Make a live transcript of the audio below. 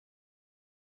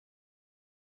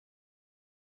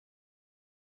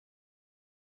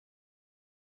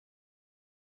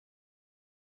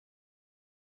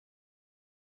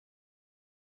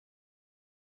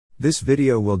This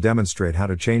video will demonstrate how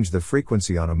to change the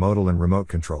frequency on a Model-N remote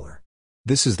controller.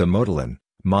 This is the Model-N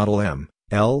Model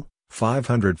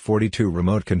ML-542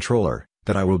 remote controller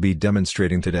that I will be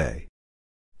demonstrating today.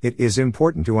 It is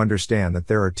important to understand that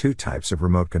there are two types of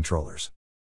remote controllers.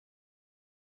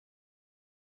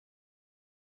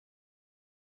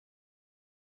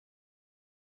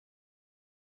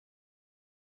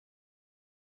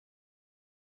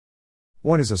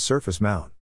 One is a surface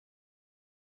mount,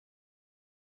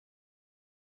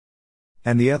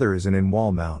 and the other is an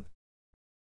in-wall mount.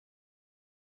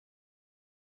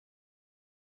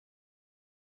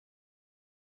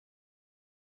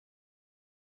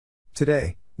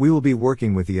 Today, we will be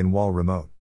working with the in-wall remote.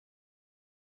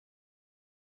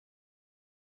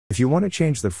 If you want to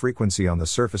change the frequency on the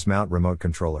surface mount remote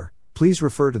controller, please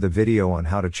refer to the video on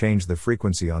how to change the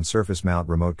frequency on surface mount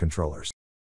remote controllers.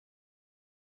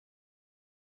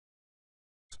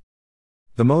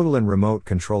 The Model-N remote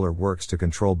controller works to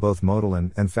control both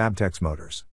Model-N and Fabtex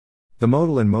motors. The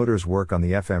Model-N motors work on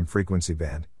the FM frequency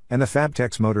band, and the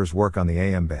Fabtex motors work on the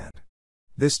AM band.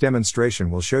 This demonstration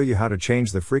will show you how to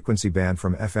change the frequency band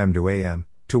from FM to AM,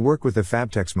 to work with the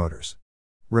Fabtex motors.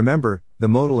 Remember, the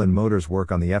Model-N motors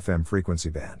work on the FM frequency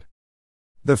band.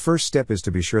 The first step is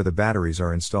to be sure the batteries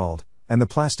are installed, and the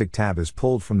plastic tab is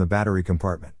pulled from the battery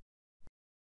compartment.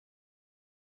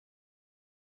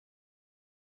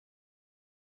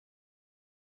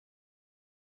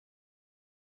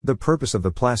 The purpose of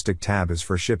the plastic tab is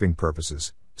for shipping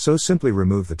purposes, so simply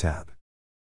remove the tab.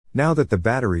 Now that the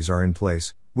batteries are in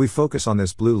place, we focus on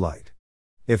this blue light.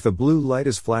 If the blue light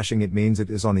is flashing, it means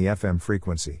it is on the FM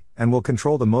frequency, and will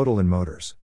control the Model-N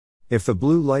motors. If the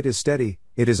blue light is steady,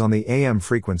 it is on the AM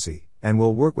frequency, and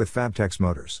will work with Fabtex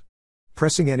motors.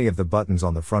 Pressing any of the buttons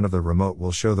on the front of the remote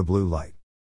will show the blue light.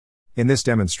 In this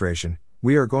demonstration,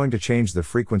 we are going to change the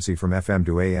frequency from FM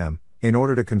to AM, in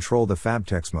order to control the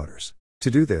Fabtex motors. To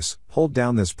do this, hold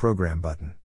down this program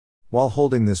button. While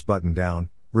holding this button down,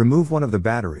 remove one of the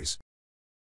batteries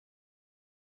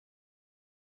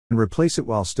and replace it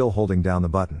while still holding down the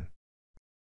button.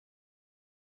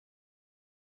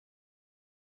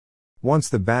 Once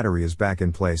the battery is back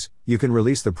in place, you can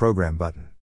release the program button.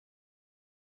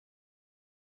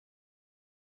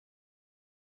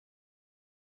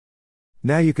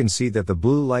 Now you can see that the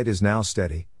blue light is now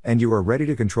steady, and you are ready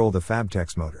to control the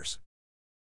Fabtex motors.